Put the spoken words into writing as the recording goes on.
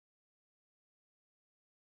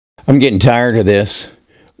I'm getting tired of this.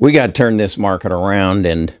 We got to turn this market around,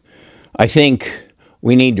 and I think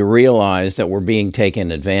we need to realize that we're being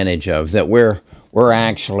taken advantage of, that we're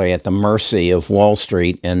actually at the mercy of Wall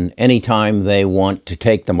Street, and anytime they want to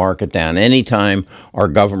take the market down, anytime our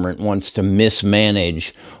government wants to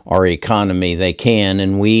mismanage our economy, they can,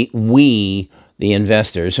 and we the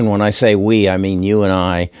investors, and when I say we, I mean you and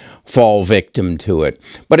I, fall victim to it.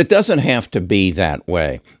 But it doesn't have to be that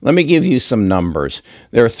way. Let me give you some numbers.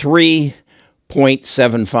 There are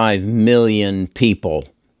 3.75 million people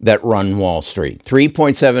that run Wall Street.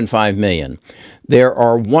 3.75 million. There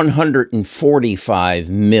are 145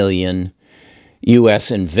 million U.S.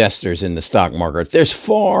 investors in the stock market. There's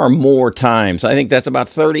far more times. I think that's about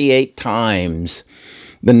 38 times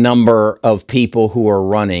the number of people who are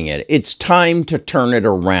running it. It's time to turn it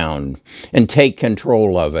around and take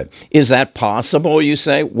control of it. Is that possible, you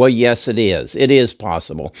say? Well, yes, it is. It is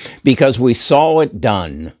possible because we saw it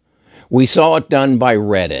done. We saw it done by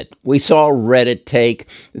Reddit. We saw Reddit take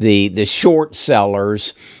the short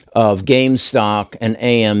sellers of GameStop and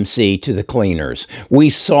AMC to the cleaners.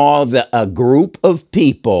 We saw a group of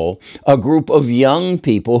people, a group of young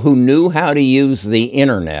people who knew how to use the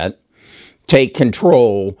internet, take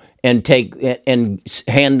control and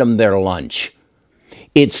hand them their lunch.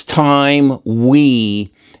 It's time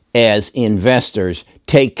we, as investors,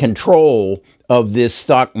 take control of this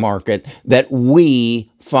stock market that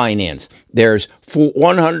we finance. There's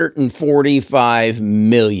 145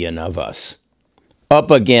 million of us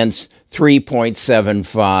up against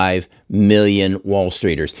 3.75 million Wall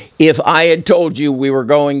Streeters. If I had told you we were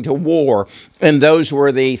going to war and those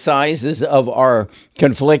were the sizes of our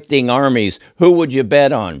conflicting armies, who would you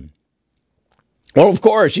bet on? Well, of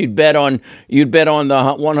course, you'd bet on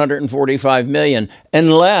the 145 million,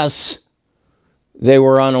 unless they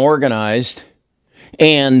were unorganized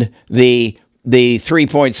and the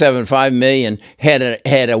 3.75 million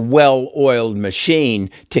had a well-oiled machine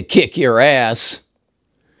to kick your ass.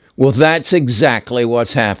 Well, that's exactly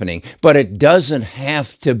what's happening. But it doesn't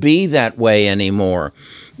have to be that way anymore.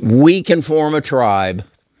 We can form a tribe.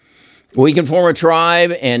 We can form a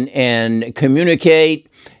tribe and communicate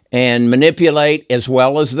and manipulate as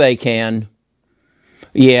well as they can.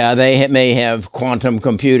 Yeah, they may have quantum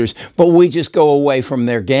computers, but we just go away from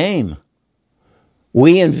their game.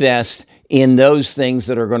 We invest in those things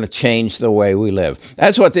that are going to change the way we live.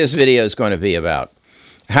 That's what this video is going to be about.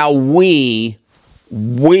 How we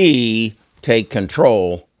take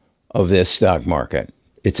control of this stock market.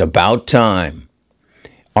 It's about time.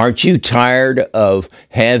 Aren't you tired of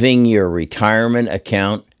having your retirement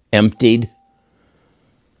account emptied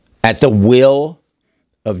at the will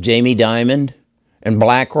of Jamie Dimon and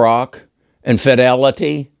BlackRock and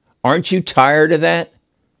Fidelity? Aren't you tired of that?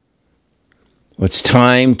 Well, it's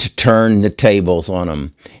time to turn the tables on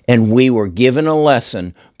them. And we were given a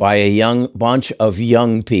lesson by a bunch of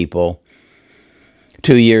young people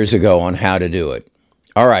 2 years ago on how to do it.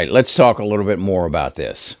 All right, let's talk a little bit more about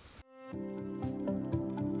this.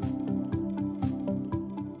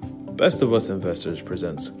 Best of Us Investors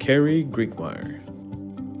presents Kerry Griegmeier.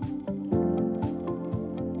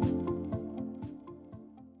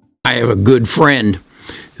 I have a good friend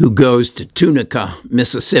who goes to Tunica,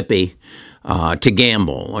 Mississippi, to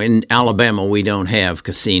gamble. In Alabama, we don't have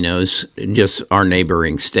casinos. Just our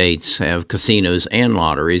neighboring states have casinos and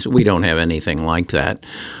lotteries. We don't have anything like that.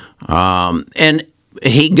 And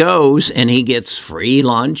he goes and he gets free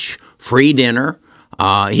lunch, free dinner.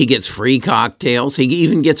 He gets free cocktails. He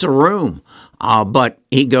even gets a room. But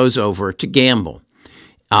he goes over to gamble.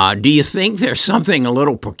 Do you think there's something a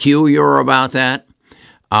little peculiar about that?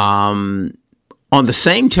 On the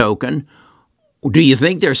same token, do you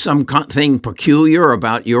think there's something peculiar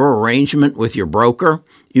about your arrangement with your broker?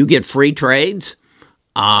 You get free trades?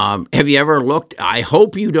 Have you ever looked? I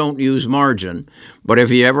hope you don't use margin, but have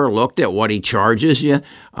you ever looked at what he charges you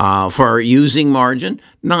for using margin?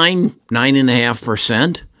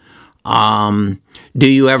 9.5%. Do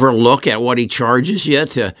you ever look at what he charges you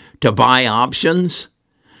to buy options?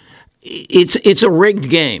 It's a rigged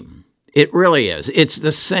game. It really is. It's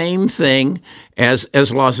the same thing as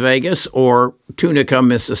Las Vegas or Tunica,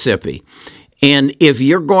 Mississippi. And if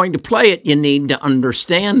you're going to play it, you need to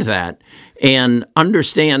understand that and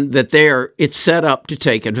understand that it's set up to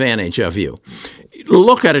take advantage of you.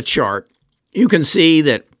 Look at a chart. You can see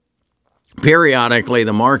that periodically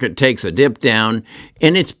the market takes a dip down,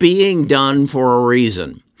 and it's being done for a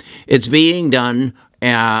reason. It's being done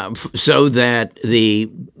so that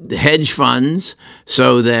the hedge funds,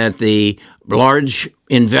 so that the large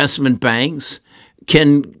investment banks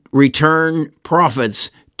can return profits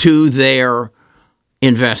to their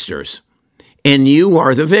investors. and you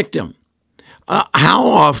are the victim. How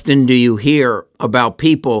often do you hear about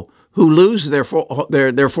people who lose their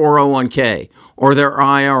 401k or their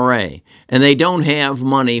IRA, and they don't have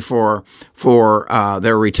money for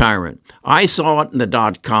their retirement? I saw it in the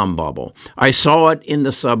dot-com bubble. I saw it in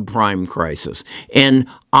the subprime crisis. And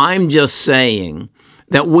I'm just saying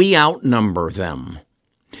that we outnumber them.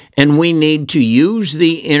 And we need to use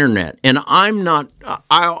the internet. And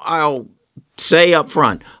I'll say up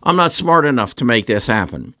front, I'm not smart enough to make this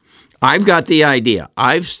happen. I've got the idea.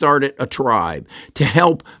 I've started a tribe to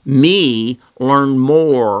help me learn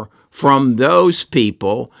more from those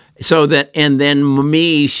people, and then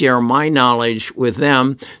me share my knowledge with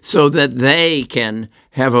them so that they can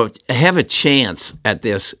have a chance at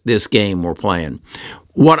this game we're playing.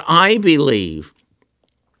 What I believe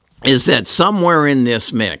is that somewhere in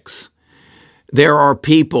this mix, there are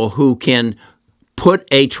people who can put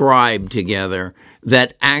a tribe together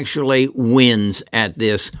that actually wins at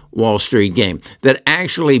this Wall Street game, that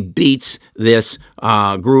actually beats this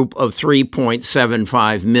group of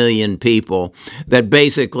 3.75 million people that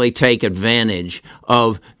basically take advantage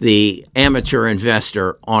of the amateur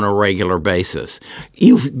investor on a regular basis.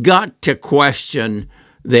 You've got to question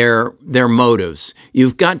their motives.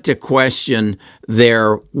 You've got to question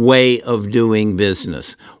their way of doing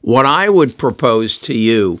business. What I would propose to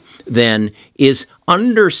you then is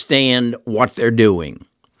understand what they're doing.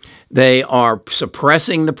 They are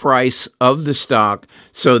suppressing the price of the stock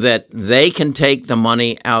so that they can take the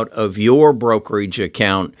money out of your brokerage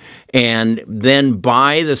account and then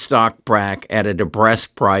buy the stock back at a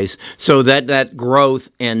depressed price so that that growth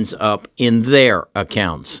ends up in their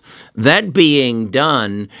accounts. That being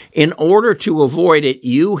done, in order to avoid it,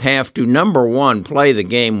 you have to, number one, play the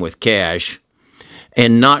game with cash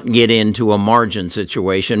and not get into a margin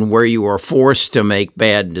situation where you are forced to make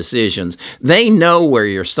bad decisions. They know where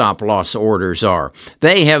your stop-loss orders are.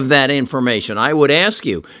 They have that information. I would ask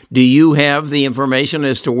you, do you have the information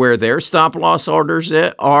as to where their stop-loss orders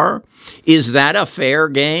are? Is that a fair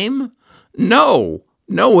game? No,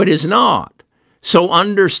 it is not. So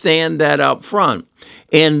understand that up front.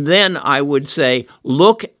 And then I would say,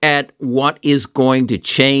 look at what is going to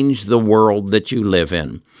change the world that you live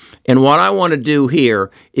in. And what I want to do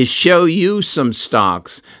here is show you some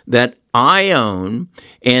stocks that I own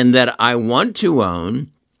and that I want to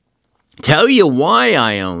own, tell you why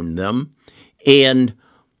I own them, and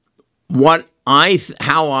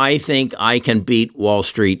how I think I can beat Wall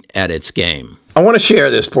Street at its game. I want to share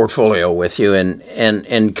this portfolio with you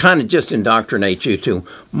and kind of just indoctrinate you to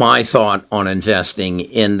my thought on investing,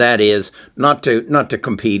 and that is not to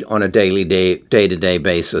compete on a day-to-day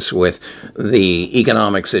basis with the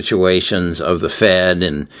economic situations of the Fed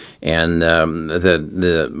and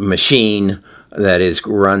the machine that is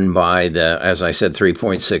run by as I said,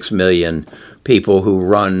 3.6 million people who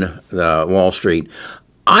run the Wall Street.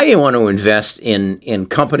 I want to invest in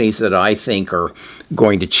companies that I think are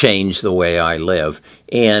going to change the way I live.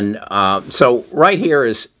 And so right here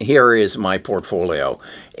is my portfolio.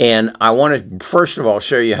 And I want to, first of all,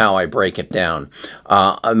 show you how I break it down.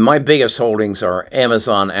 My biggest holdings are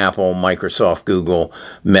Amazon, Apple, Microsoft, Google,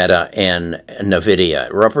 Meta, and NVIDIA.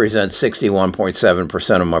 It represents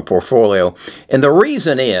 61.7% of my portfolio. And the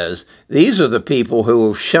reason is, these are the people who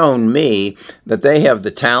have shown me that they have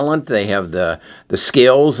the talent, they have the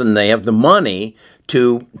skills, and they have the money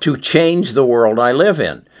to change the world I live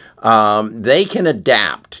in. They can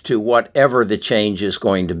adapt to whatever the change is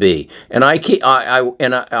going to be. And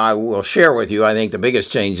I will share with you, I think the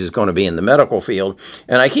biggest change is going to be in the medical field.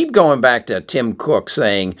 And I keep going back to Tim Cook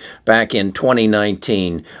saying back in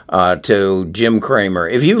 2019 to Jim Cramer,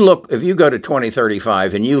 if you go to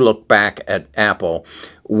 2035 and you look back at Apple,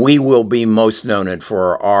 we will be most known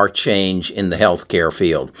for our change in the healthcare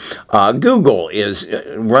field. Google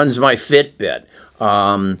runs my Fitbit.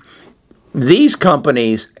 These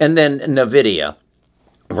companies, and then NVIDIA,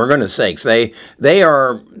 for goodness sakes, they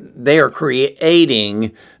are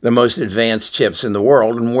creating the most advanced chips in the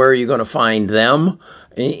world. And where are you going to find them?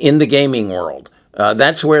 In the gaming world.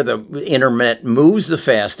 That's where the internet moves the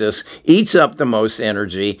fastest, eats up the most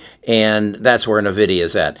energy, and that's where NVIDIA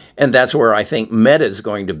is at. And that's where I think Meta is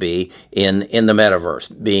going to be in the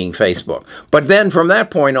metaverse, being Facebook. But then from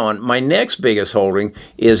that point on, my next biggest holding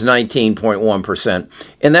is 19.1%,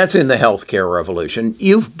 and that's in the healthcare revolution.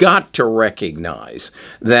 You've got to recognize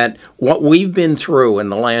that what we've been through in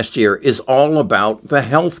the last year is all about the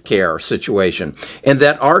healthcare situation, and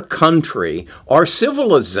that our country, our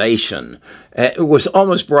civilization, It was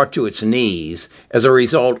almost brought to its knees as a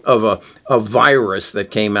result of a virus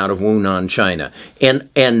that came out of Wuhan, China, and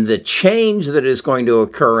the change that is going to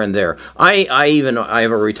occur in there. I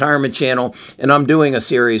have a retirement channel, and I'm doing a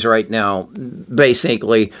series right now,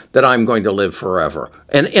 basically that I'm going to live forever,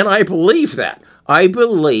 and I believe that. I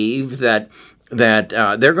believe that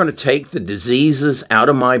they're going to take the diseases out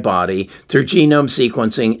of my body through genome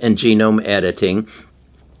sequencing and genome editing,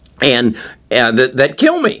 and that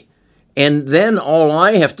kill me. And then all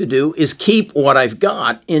I have to do is keep what I've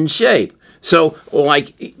got in shape. So,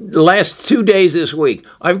 like the last 2 days this week,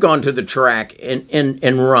 I've gone to the track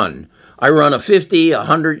and run. I run a 50,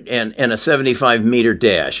 100, and a 75-meter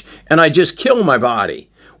dash, and I just kill my body.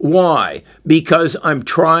 Why? Because I'm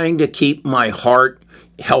trying to keep my heart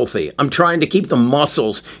healthy. I'm trying to keep the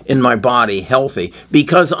muscles in my body healthy,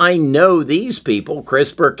 because I know these people,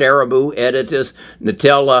 CRISPR, Caribou, Editas,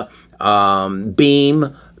 Nutella,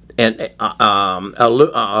 Beam, and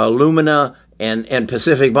Illumina and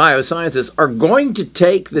Pacific Biosciences are going to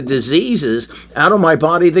take the diseases out of my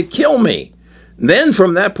body that kill me. Then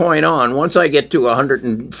from that point on, once I get to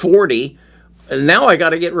 140, now I got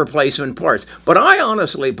to get replacement parts. But I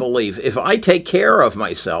honestly believe if I take care of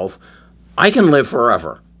myself, I can live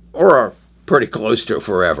forever, or pretty close to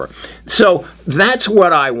forever. So that's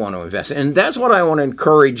what I want to invest in, and that's what I want to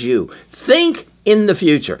encourage you. Think in the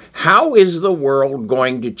future. How is the world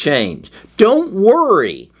going to change? Don't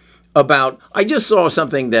worry about, I just saw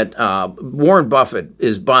something that Warren Buffett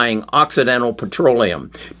is buying Occidental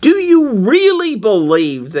Petroleum. Do you really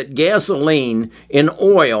believe that gasoline and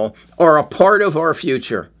oil are a part of our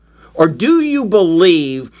future? Or do you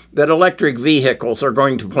believe that electric vehicles are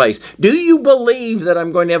going to place? Do you believe that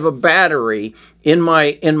I'm going to have a battery in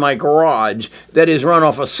my garage that is run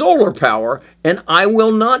off of solar power and I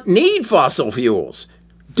will not need fossil fuels?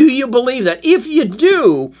 Do you believe that? If you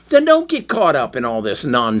do, then don't get caught up in all this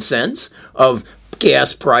nonsense of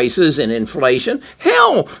gas prices and inflation.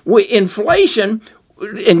 Hell, inflation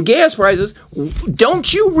and gas prices,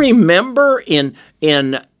 don't you remember in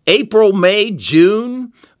April, May,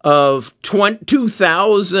 June of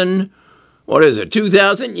 2000, what is it,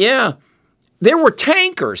 2000? Yeah. There were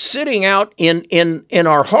tankers sitting out in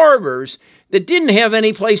our harbors that didn't have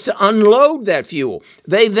any place to unload that fuel.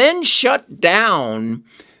 They then shut down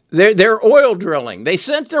their oil drilling. They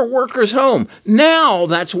sent their workers home. Now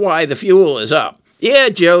that's why the fuel is up. Yeah,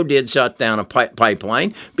 Joe did shut down a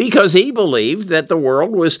pipeline because he believed that the world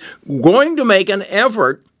was going to make an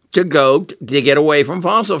effort to get away from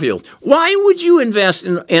fossil fuels. Why would you invest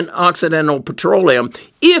in Occidental Petroleum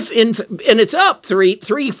and it's up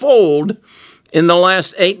threefold in the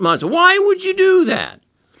last 8 months? Why would you do that?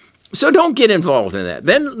 So don't get involved in that.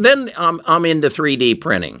 Then I'm into 3D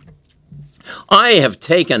printing. I have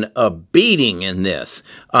taken a beating in this.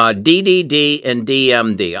 DDD and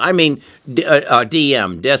DMD. I mean,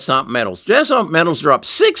 DM, Desktop Metals. Desktop Metals dropped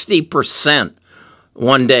 60%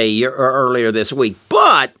 one day earlier this week.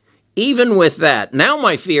 But even with that, now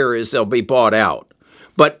my fear is they'll be bought out.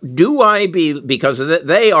 But because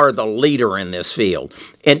they are the leader in this field,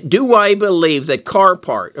 and do I believe that car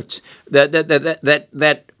parts, that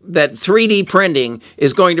 3D printing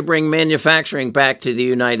is going to bring manufacturing back to the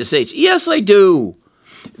United States? Yes, I do.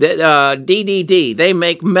 DDD, they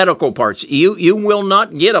make medical parts. You will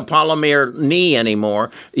not get a polymer knee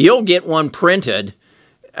anymore. You'll get one printed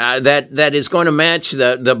that is going to match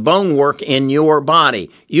the bone work in your body.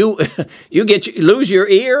 You lose your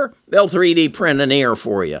ear, they'll 3D print an ear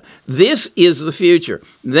for you. This is the future.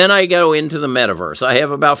 Then I go into the metaverse. I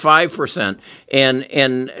have about 5%,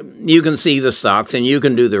 and you can see the stocks, and you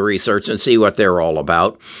can do the research and see what they're all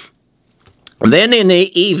about. Then in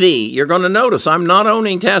the EV, you're going to notice I'm not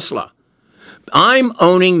owning Tesla. I'm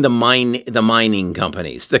owning the mining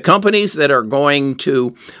companies, the companies that are going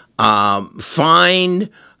to find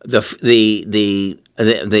the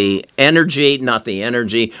energy, not the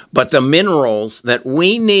energy, but the minerals that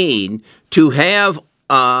we need to have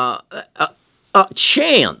a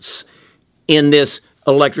chance in this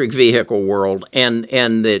electric vehicle world and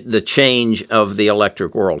the change of the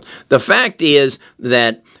electric world. The fact is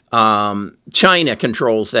that China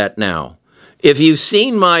controls that now. If you've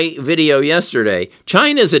seen my video yesterday,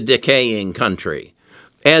 China's a decaying country,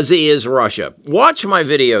 as is Russia. Watch my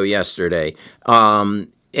video yesterday, and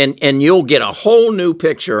you'll get a whole new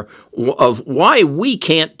picture of why we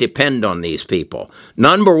can't depend on these people.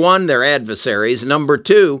 Number one, they're adversaries. Number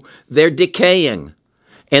two, they're decaying.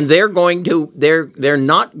 And they're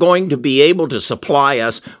not going to be able to supply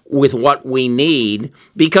us with what we need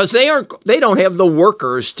because they don't have the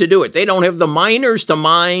workers to do it. They don't have the miners to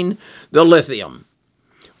mine the lithium.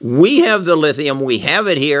 We have the lithium. We have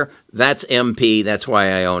it here. That's MP. That's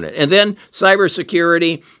why I own it. And then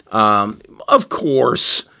cybersecurity, of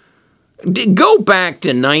course. Go back to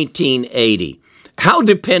 1980. How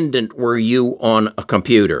dependent were you on a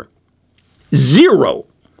computer? Zero.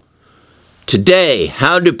 Today,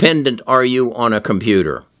 how dependent are you on a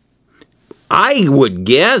computer? I would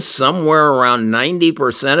guess somewhere around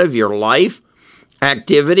 90% of your life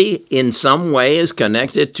activity in some way is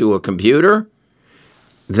connected to a computer.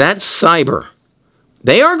 That's cyber.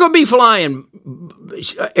 They aren't going to be flying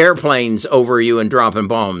airplanes over you and dropping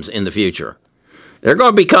bombs in the future. They're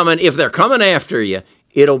going to be coming, if they're coming after you,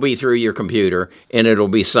 it'll be through your computer and it'll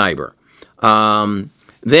be cyber. Then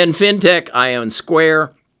FinTech, I own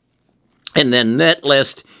Square. And then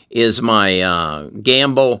Netlist is my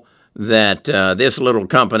gamble that this little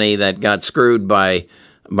company that got screwed by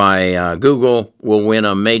Google will win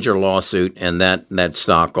a major lawsuit, and that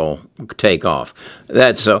stock will take off.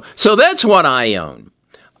 So that's what I own.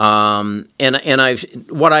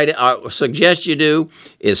 What I suggest you do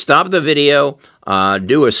is stop the video,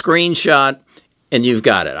 do a screenshot, and you've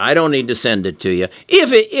got it. I don't need to send it to you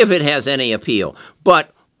if it has any appeal.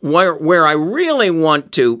 But where I really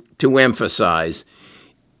want to emphasize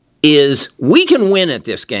is we can win at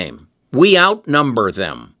this game. We outnumber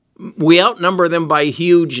them. We outnumber them by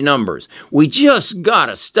huge numbers. We just got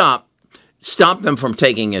to stop them from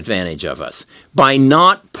taking advantage of us by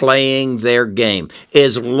not playing their game.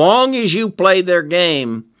 As long as you play their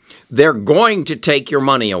game, they're going to take your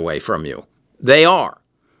money away from you. They are.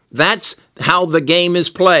 That's how the game is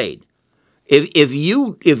played. If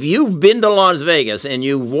you've been to Las Vegas and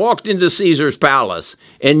you've walked into Caesar's Palace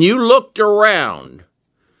and you looked around,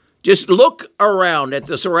 just look around at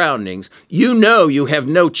the surroundings, you know you have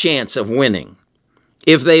no chance of winning.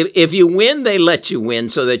 If you win, they let you win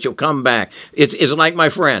so that you'll come back. It's like my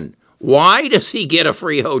friend. Why does he get a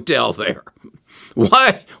free hotel there?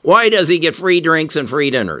 Why does he get free drinks and free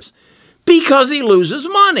dinners? Because he loses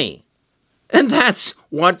money. And that's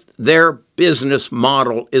what their business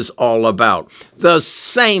model is all about. The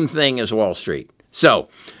same thing as Wall Street. So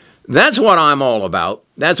that's what I'm all about.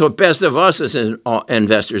 That's what Best of Us as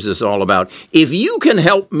investors is all about. If you can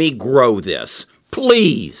help me grow this,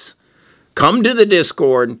 please come to the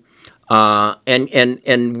Discord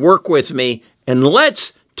and work with me, and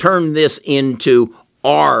let's turn this into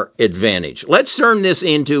our advantage. Let's turn this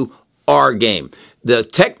into our game. The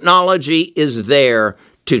technology is there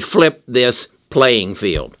to flip this playing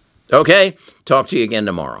field. Okay? Talk to you again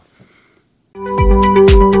tomorrow.